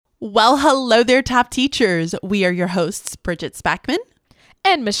Well, hello there, top teachers. We are your hosts, Bridget Spackman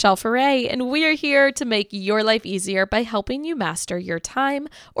and Michelle Foray, and we are here to make your life easier by helping you master your time,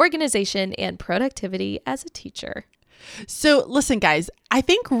 organization, and productivity as a teacher. So listen, guys, I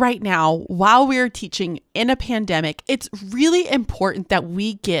think right now, while we're teaching in a pandemic, it's really important that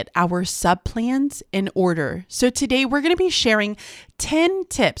we get our sub-plans in order. So today we're going to be sharing 10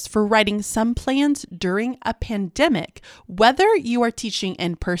 tips for writing some plans during a pandemic, whether you are teaching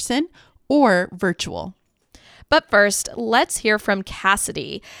in person or virtual. But first, let's hear from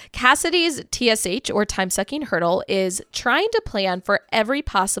Cassidy. Cassidy's TSH, or time-sucking hurdle, is trying to plan for every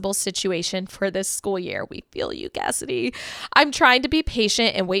possible situation for this school year. We feel you, Cassidy. I'm trying to be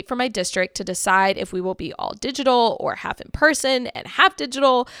patient and wait for my district to decide if we will be all digital or half in person and half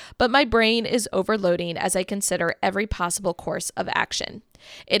digital, but my brain is overloading as I consider every possible course of action.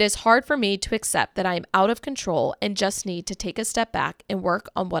 It is hard for me to accept that I am out of control and just need to take a step back and work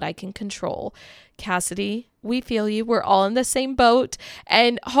on what I can control. Cassidy, we feel you. We're all in the same boat.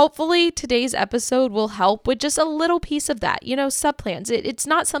 And hopefully today's episode will help with just a little piece of that. Sub-plans. It's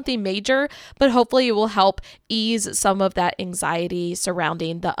not something major, but hopefully it will help ease some of that anxiety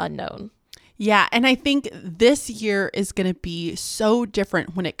surrounding the unknown. Yeah, and I think this year is going to be so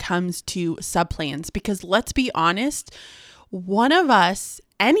different when it comes to sub-plans because let's be honest, one of us,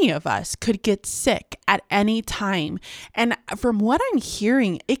 any of us, could get sick at any time. And from what I'm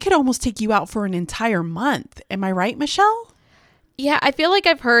hearing, it could almost take you out for an entire month. Am I right, Michelle? Yeah, I feel like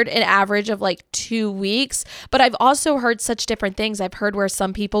I've heard an average of like 2 weeks, but I've also heard such different things. I've heard where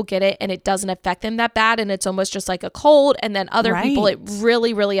some people get it and it doesn't affect them that bad and it's almost just like a cold, and then other people it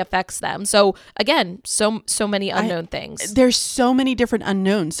really, really affects them. So again, so many unknown things. There's so many different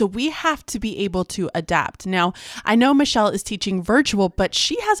unknowns. So we have to be able to adapt. Now, I know Michelle is teaching virtual, but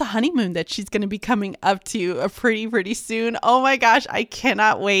she has a honeymoon that she's going to be coming up to pretty soon. Oh my gosh, I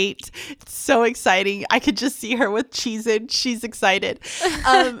cannot wait. It's so exciting. I could just see her with Cheez-It. She's excited.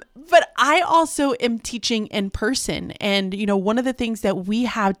 But I also am teaching in person. And, one of the things that we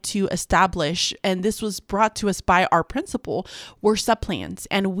had to establish, and this was brought to us by our principal, were sub-plans.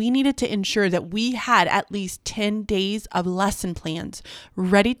 And we needed to ensure that we had at least 10 days of lesson plans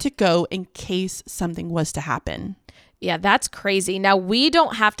ready to go in case something was to happen. Yeah, that's crazy. Now, we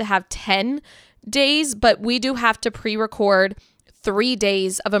don't have to have 10 days, but we do have to pre-record 3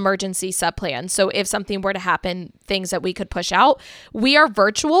 days of emergency sub-plans. So if something were to happen, things that we could push out. We are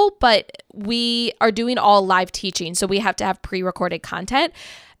virtual, but we are doing all live teaching. So we have to have pre-recorded content,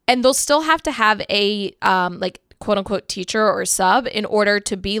 and they'll still have to have a quote unquote teacher or sub in order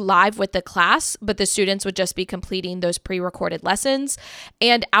to be live with the class, but the students would just be completing those pre-recorded lessons.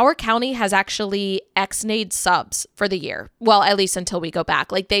 And our county has actually ex-nayed subs for the year. Well, at least until we go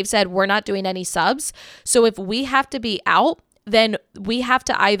back. Like they've said, we're not doing any subs. So if we have to be out, then we have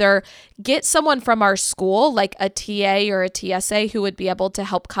to either get someone from our school, like a TA or a TSA who would be able to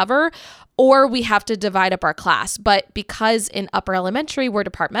help cover, or we have to divide up our class. But because in upper elementary, we're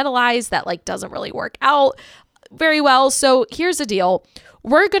departmentalized, that doesn't really work out very well. So here's the deal.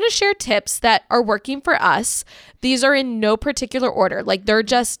 We're going to share tips that are working for us. These are in no particular order. They're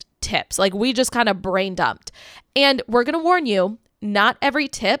just tips. We just kind of brain dumped. And we're going to warn you, not every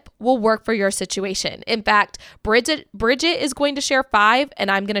tip will work for your situation. In fact, Bridget is going to share 5 and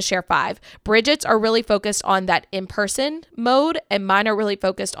I'm going to share 5. Bridget's are really focused on that in-person mode and mine are really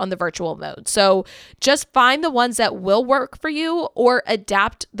focused on the virtual mode. So just find the ones that will work for you or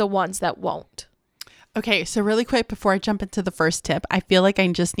adapt the ones that won't. Okay, so really quick before I jump into the first tip, I feel like I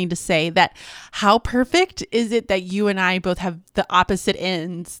just need to say that how perfect is it that you and I both have the opposite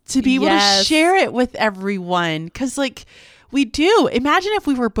ends to be able to share it with everyone? Because we do. Imagine if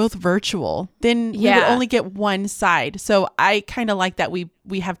we were both virtual, then we would only get one side. So I kind of like that we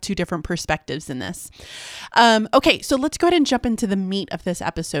have 2 different perspectives in this. Okay, so let's go ahead and jump into the meat of this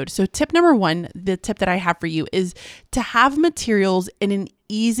episode. So tip number 1, the tip that I have for you is to have materials in an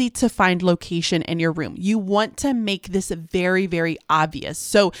easy to find location in your room. You want to make this very, very obvious.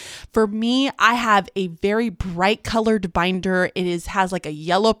 So for me, I have a very bright colored binder. It has a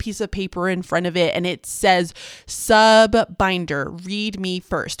yellow piece of paper in front of it and it says sub binder, read me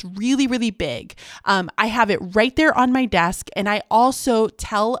first, really, really big. I have it right there on my desk. And I also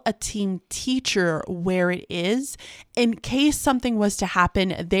tell a team teacher where it is in case something was to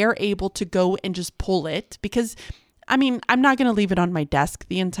happen, they're able to go and just pull it because I'm not going to leave it on my desk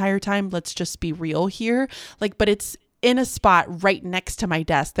the entire time. Let's just be real here. But it's in a spot right next to my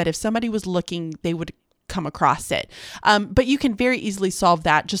desk that if somebody was looking, they would come across it. But you can very easily solve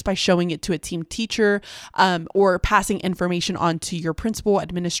that just by showing it to a team teacher or passing information on to your principal,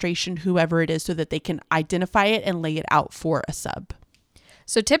 administration, whoever it is, so that they can identify it and lay it out for a sub.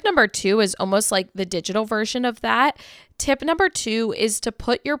 So tip number 2 is almost like the digital version of that. Tip number 2 is to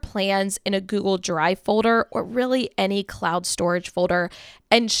put your plans in a Google Drive folder or really any cloud storage folder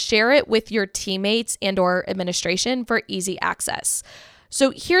and share it with your teammates and or administration for easy access.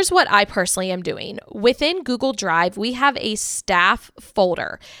 So here's what I personally am doing. Within Google Drive, we have a staff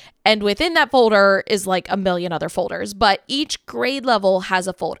folder. And within that folder is like a million other folders, but each grade level has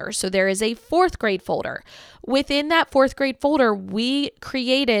a folder. So there is a 4th grade folder. Within that 4th grade folder, we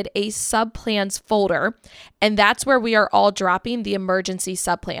created a subplans folder, and that's where we are all dropping the emergency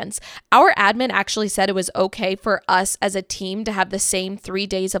subplans. Our admin actually said it was okay for us as a team to have the same 3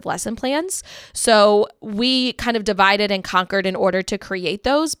 days of lesson plans. So we kind of divided and conquered in order to create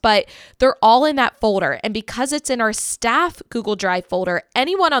those, but they're all in that folder. And because it's in our staff Google Drive folder,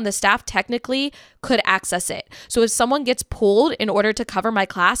 anyone on the staff technically could access it. So if someone gets pulled in order to cover my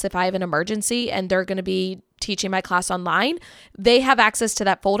class, if I have an emergency and they're going to be teaching my class online, they have access to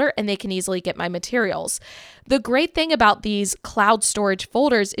that folder and they can easily get my materials. The great thing about these cloud storage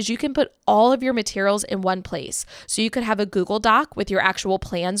folders is you can put all of your materials in one place. So you could have a Google Doc with your actual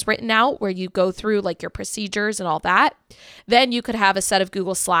plans written out where you go through like your procedures and all that. Then you could have a set of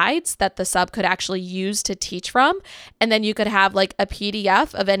Google Slides that the sub could actually use to teach from. And then you could have like a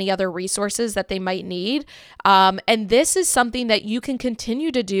PDF of any other resources that they might need. And this is something that you can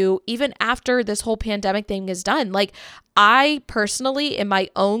continue to do even after this whole pandemic thing is done. Like I personally, in my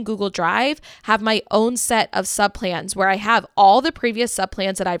own Google Drive, have my own set of subplans where I have all the previous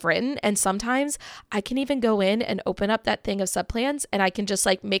subplans that I've written. And sometimes I can even go in and open up that thing of subplans and I can just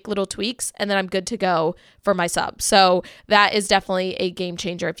like make little tweaks and then I'm good to go for my sub. So that is definitely a game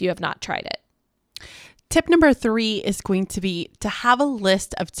changer if you have not tried it. Tip number 3 is going to be to have a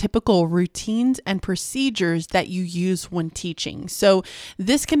list of typical routines and procedures that you use when teaching. So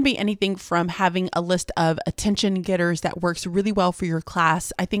this can be anything from having a list of attention getters that works really well for your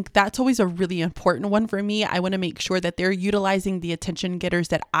class. I think that's always a really important one for me. I want to make sure that they're utilizing the attention getters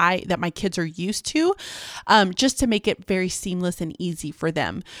that my kids are used to, just to make it very seamless and easy for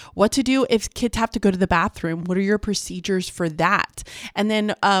them. What to do if kids have to go to the bathroom? What are your procedures for that? And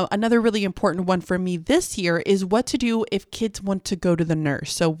then another really important one for me this year is what to do if kids want to go to the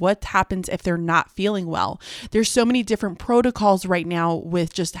nurse. So what happens if they're not feeling well? There's so many different protocols right now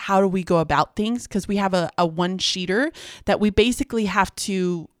with just how do we go about things, because we have a one-sheeter that we basically have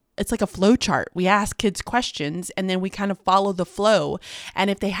to, it's like a flow chart. We ask kids questions and then we kind of follow the flow.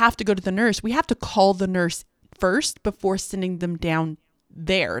 And if they have to go to the nurse, we have to call the nurse first before sending them down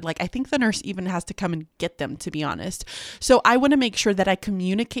there. Like I think the nurse even has to come and get them, to be honest. So I want to make sure that I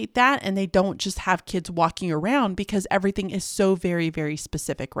communicate that and they don't just have kids walking around, because everything is so very, very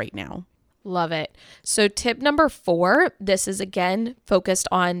specific right now. Love it. So tip number 4, this is again focused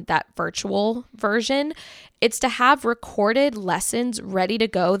on that virtual version. It's to have recorded lessons ready to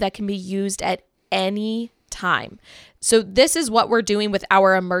go that can be used at any time. So this is what we're doing with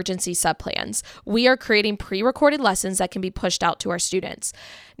our emergency subplans. We are creating pre-recorded lessons that can be pushed out to our students.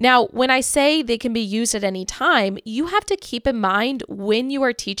 Now, when I say they can be used at any time, you have to keep in mind when you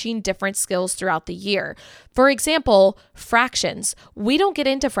are teaching different skills throughout the year. For example, fractions. We don't get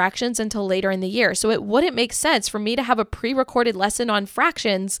into fractions until later in the year. So it wouldn't make sense for me to have a pre-recorded lesson on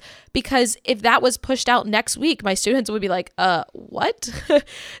fractions, because if that was pushed out next week, my students would be like, what?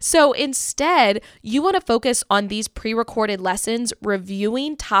 So instead, you want to focus on these pre-recorded lessons,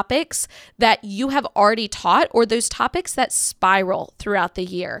 reviewing topics that you have already taught or those topics that spiral throughout the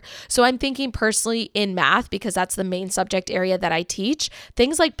year. So I'm thinking personally in math, because that's the main subject area that I teach,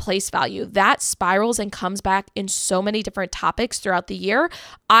 things like place value, that spirals and comes back in so many different topics throughout the year.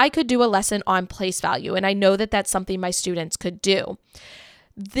 I could do a lesson on place value, and I know that that's something my students could do.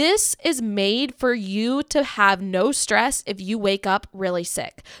 This is made for you to have no stress if you wake up really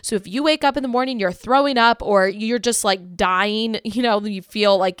sick. So if you wake up in the morning, you're throwing up or you're just like dying, you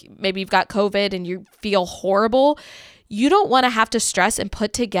feel like maybe you've got COVID and you feel horrible, you don't want to have to stress and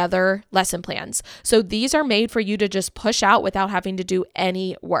put together lesson plans. So these are made for you to just push out without having to do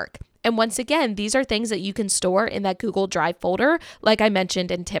any work. And once again, these are things that you can store in that Google Drive folder, like I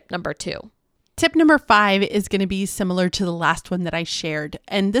mentioned in tip number 2. Tip number 5 is going to be similar to the last one that I shared.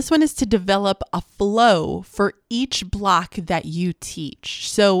 And this one is to develop a flow for each block that you teach.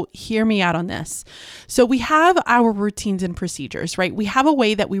 So hear me out on this. So we have our routines and procedures, right? We have a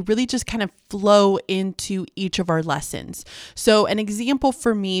way that we really just kind of flow into each of our lessons. So an example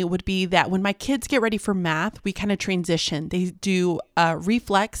for me would be that when my kids get ready for math, we kind of transition. They do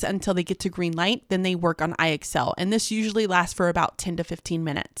reflex until they get to green light, then they work on IXL. And this usually lasts for about 10 to 15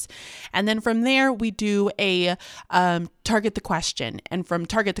 minutes. And then from there, we do a target the question. And from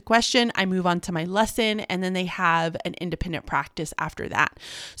target the question, I move on to my lesson, and then they have an independent practice after that.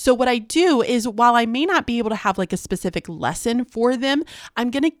 So what I do is, while I may not be able to have like a specific lesson for them,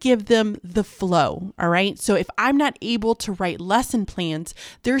 I'm going to give them the flow. All right. So if I'm not able to write lesson plans,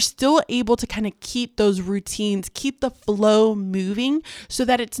 they're still able to kind of keep those routines, keep the flow moving, so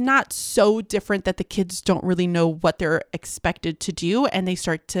that it's not so different that the kids don't really know what they're expected to do and they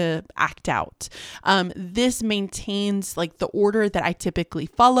start to act out. This maintains like the order that I typically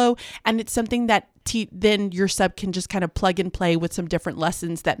follow, and it's something that then your sub can just kind of plug and play with some different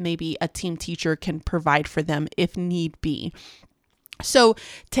lessons that maybe a team teacher can provide for them if need be. So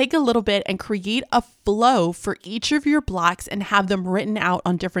take a little bit and create a flow for each of your blocks and have them written out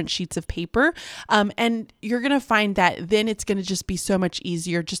on different sheets of paper. And you're going to find that then it's going to just be so much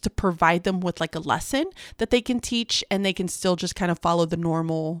easier just to provide them with like a lesson that they can teach, and they can still just kind of follow the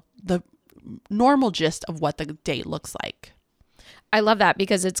normal gist of what the day looks like. I love that,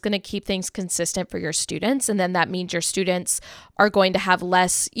 because it's going to keep things consistent for your students. And then that means your students are going to have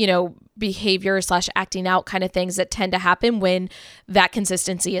less, behavior / acting out kind of things that tend to happen when that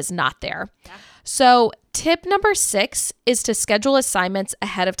consistency is not there. Yeah. So tip number 6 is to schedule assignments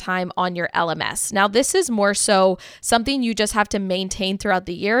ahead of time on your LMS. Now, this is more so something you just have to maintain throughout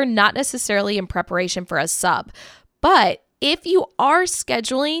the year, not necessarily in preparation for a sub. But if you are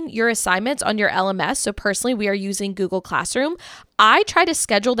scheduling your assignments on your LMS, so personally, we are using Google Classroom, I try to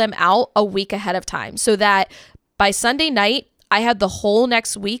schedule them out a week ahead of time so that by Sunday night, I have the whole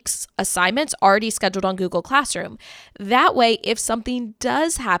next week's assignments already scheduled on Google Classroom. That way, if something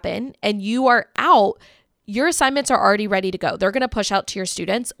does happen and you are out, your assignments are already ready to go. They're going to push out to your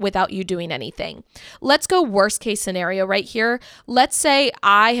students without you doing anything. Let's go worst case scenario right here. Let's say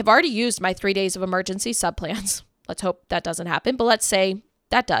I have already used my 3 days of emergency subplans. Let's hope that doesn't happen, but let's say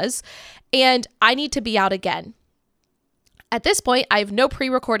that does. And I need to be out again. At this point, I have no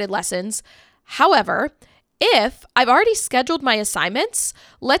pre-recorded lessons. However, if I've already scheduled my assignments,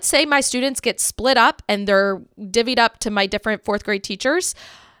 let's say my students get split up and they're divvied up to my different 4th grade teachers,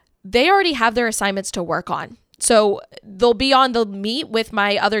 they already have their assignments to work on. So they'll be on the meet with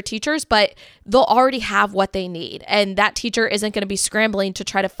my other teachers, but they'll already have what they need. And that teacher isn't going to be scrambling to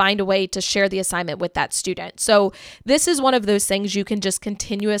try to find a way to share the assignment with that student. So this is one of those things you can just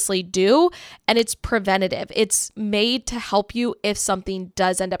continuously do, and it's preventative. It's made to help you if something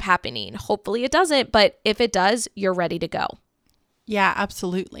does end up happening. Hopefully it doesn't, but if it does, you're ready to go. Yeah,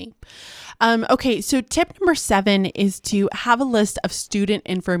 absolutely. Okay, so tip number 7 is to have a list of student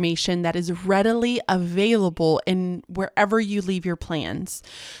information that is readily available in wherever you leave your plans.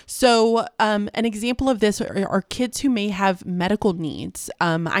 So an example of this are kids who may have medical needs.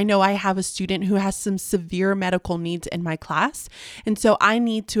 I know I have a student who has some severe medical needs in my class, and so I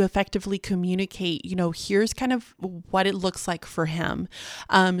need to effectively communicate, here's kind of what it looks like for him.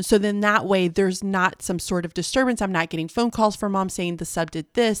 So then that way there's not some sort of disturbance. I'm not getting phone calls from mom saying the sub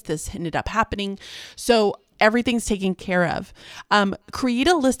did this ended up happening. So everything's taken care of. Create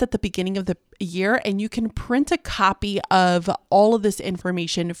a list at the beginning of the year, and you can print a copy of all of this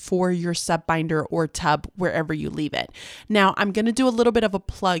information for your sub binder or tub wherever you leave it. Now, I'm going to do a little bit of a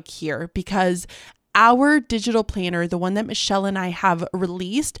plug here, because our digital planner, the one that Michelle and I have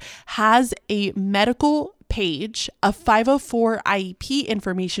released, has a medical page, a 504 IEP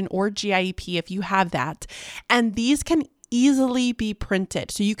information or GIEP if you have that. And these can easily be printed.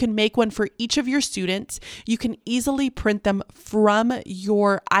 So you can make one for each of your students. You can easily print them from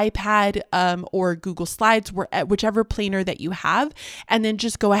your iPad or Google Slides, whichever planner that you have, and then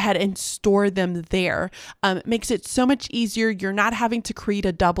just go ahead and store them there. It makes it so much easier. You're not having to create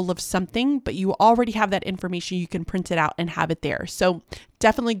a double of something, but you already have that information. You can print it out and have it there. So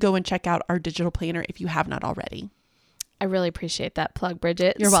definitely go and check out our digital planner if you have not already. I really appreciate that plug,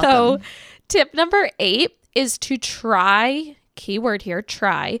 Bridget. You're welcome. So tip number 8 is to try, keyword here,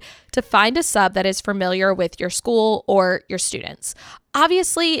 try to find a sub that is familiar with your school or your students.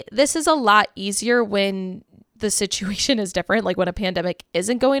 Obviously, this is a lot easier when the situation is different, like when a pandemic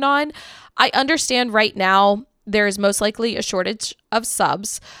isn't going on. I understand right now there is most likely a shortage of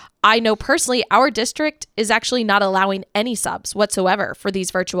subs. I know personally our district is actually not allowing any subs whatsoever for these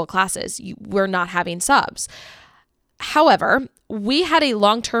virtual classes. We're not having subs. However, we had a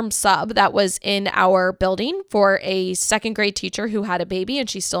long-term sub that was in our building for a 2nd grade teacher who had a baby and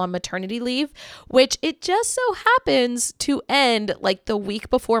she's still on maternity leave, which it just so happens to end like the week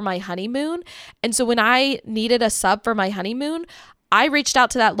before my honeymoon. And so when I needed a sub for my honeymoon, I reached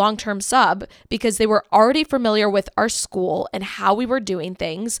out to that long-term sub because they were already familiar with our school and how we were doing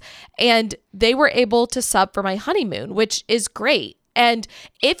things, and they were able to sub for my honeymoon, which is great. And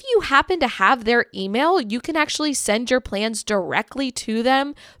if you happen to have their email, you can actually send your plans directly to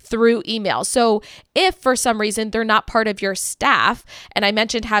them through email. So if for some reason they're not part of your staff, and I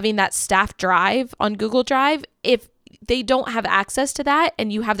mentioned having that staff drive on Google Drive, if they don't have access to that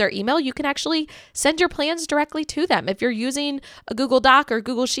and you have their email, you can actually send your plans directly to them. If you're using a Google Doc or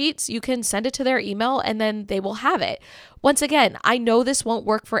Google Sheets, you can send it to their email and then they will have it. Once again, I know this won't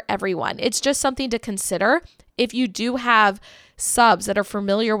work for everyone. It's just something to consider. If you do have subs that are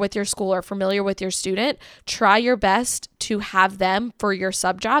familiar with your school or familiar with your student, try your best to have them for your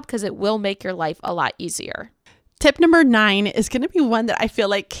sub job because it will make your life a lot easier. Tip number 9 is going to be one that I feel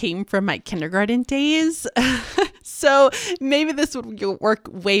like came from my kindergarten days. So maybe this would work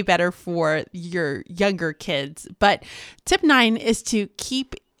way better for your younger kids. But tip 9 is to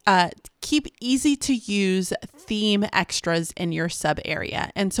keep easy to use theme extras in your sub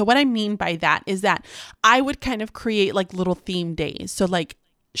area. And so what I mean by that is that I would kind of create like little theme days. So like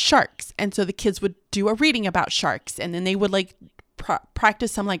sharks. And so the kids would do a reading about sharks, and then they would like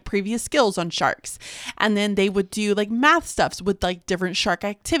practice some like previous skills on sharks, and then they would do like math stuffs with like different shark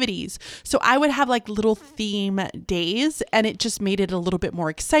activities. So I would have like little theme days, and it just made it a little bit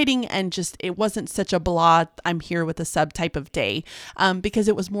more exciting, and just it wasn't such a blah I'm here with a sub type of day, because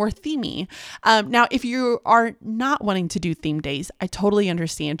it was more themey. Now if you are not wanting to do theme days, I totally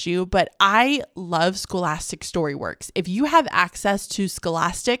understand you, but I love Scholastic Storyworks. If you have access to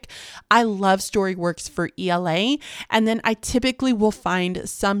Scholastic, I love Storyworks for ELA, and then I typically will find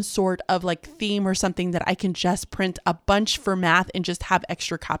some sort of like theme or something that I can just print a bunch for math and just have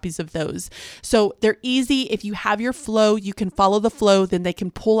extra copies of those. So they're easy. If you have your flow, you can follow the flow, then they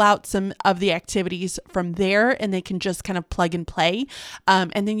can pull out some of the activities from there and they can just kind of plug and play.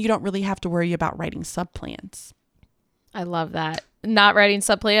 And then you don't really have to worry about writing sub plans. I love that. Not writing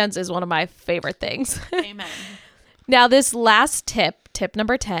sub plans is one of my favorite things. Amen. Now this last tip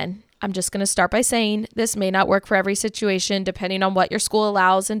number 10, I'm just going to start by saying this may not work for every situation depending on what your school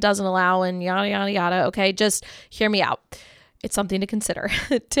allows and doesn't allow and yada, yada, yada. Okay, just hear me out. It's something to consider.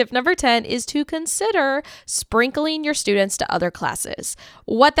 Tip number 10 is to consider sprinkling your students to other classes.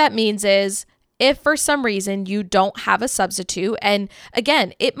 What that means is if for some reason you don't have a substitute, and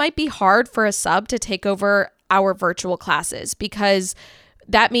again, it might be hard for a sub to take over our virtual classes because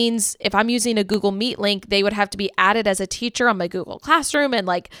that means if I'm using a Google Meet link, they would have to be added as a teacher on my Google Classroom, and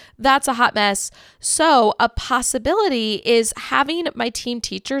like that's a hot mess. So a possibility is having my team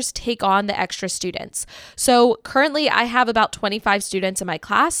teachers take on the extra students. So currently I have about 25 students in my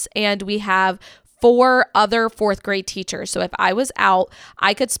class, and we have 4 other 4th grade teachers. So if I was out,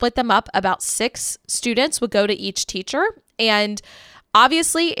 I could split them up. About 6 students would go to each teacher. And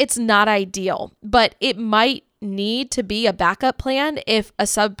obviously it's not ideal, but it might need to be a backup plan if a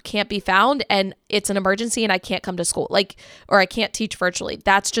sub can't be found and it's an emergency and I can't come to school, or I can't teach virtually.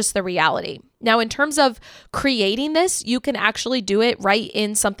 That's just the reality. Now, in terms of creating this, you can actually do it right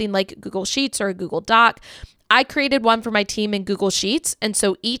in something like Google Sheets or a Google Doc. I created one for my team in Google Sheets. And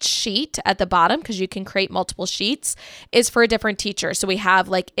so each sheet at the bottom, because you can create multiple sheets, is for a different teacher. So we have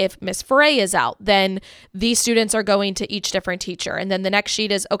like if Miss Foray is out, then these students are going to each different teacher. And then the next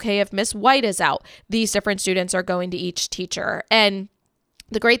sheet is, okay, if Miss White is out, these different students are going to each teacher. And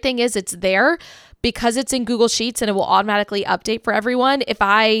the great thing is it's there because it's in Google Sheets and it will automatically update for everyone. If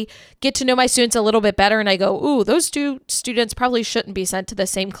I get to know my students a little bit better and I go, ooh, those 2 students probably shouldn't be sent to the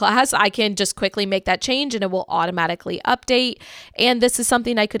same class, I can just quickly make that change and it will automatically update. And this is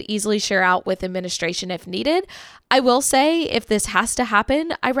something I could easily share out with administration if needed. I will say if this has to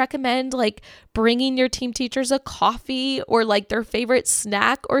happen, I recommend like bringing your team teachers a coffee or like their favorite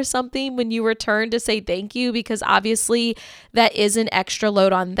snack or something when you return to say thank you, because obviously that is an extra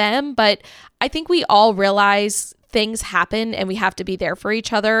load on them. But I think we all realize things happen and we have to be there for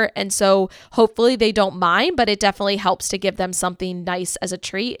each other. And so hopefully they don't mind, but it definitely helps to give them something nice as a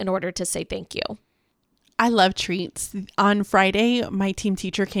treat in order to say thank you. I love treats. On Friday, my team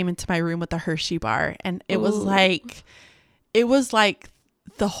teacher came into my room with a Hershey bar, and it was like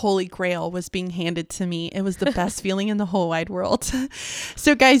the Holy Grail was being handed to me. It was the best feeling in the whole wide world.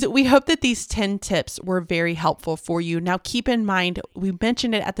 So guys, we hope that these 10 tips were very helpful for you. Now, keep in mind, we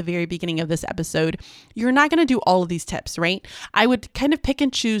mentioned it at the very beginning of this episode. You're not going to do all of these tips, right? I would kind of pick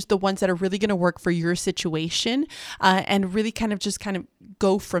and choose the ones that are really going to work for your situation, and really kind of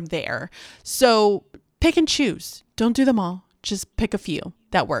go from there. So pick and choose. Don't do them all. Just pick a few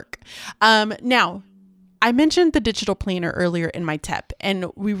that work. Now, I mentioned the digital planner earlier in my tip, and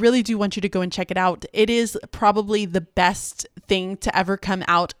we really do want you to go and check it out. It is probably the best thing to ever come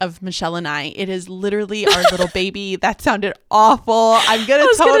out of Michelle and I. It is literally our little baby. That sounded awful. I'm going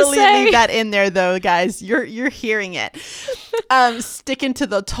to totally leave that in there though, guys. You're hearing it. sticking to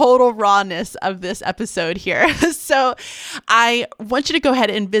the total rawness of this episode here. So I want you to go ahead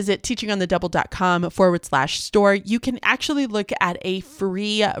and visit teachingonthedouble.com/store. You can actually look at a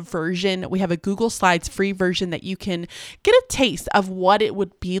free version. We have a Google Slides free version that you can get a taste of what it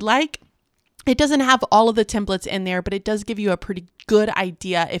would be like. It doesn't have all of the templates in there, but it does give you a pretty good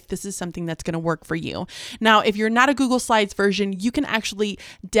idea if this is something that's going to work for you. Now, if you're not a Google Slides version, you can actually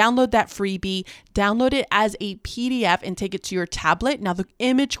download that freebie, download it as a PDF and take it to your tablet. Now, the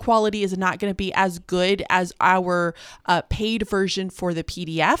image quality is not going to be as good as our paid version for the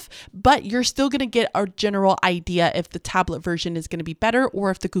PDF, but you're still going to get a general idea if the tablet version is going to be better or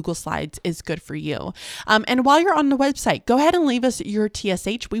if the Google Slides is good for you. And while you're on the website, go ahead and leave us your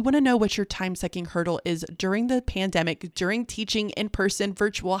TSH. We want to know what your time-sucking hurdle is during the pandemic, during teaching in person,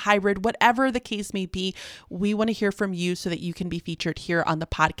 virtual, hybrid, whatever the case may be. We want to hear from you so that you can be featured here on the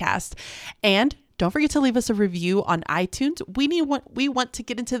podcast. And don't forget to leave us a review on iTunes. We want to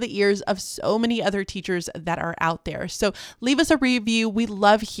get into the ears of so many other teachers that are out there. So leave us a review. We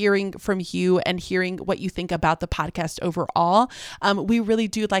love hearing from you and hearing what you think about the podcast overall. We really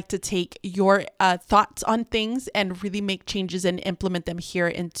do like to take your thoughts on things and really make changes and implement them here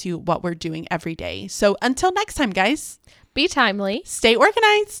into what we're doing every day. So until next time, guys, be timely, stay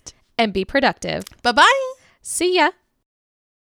organized, and be productive. Bye-bye. See ya.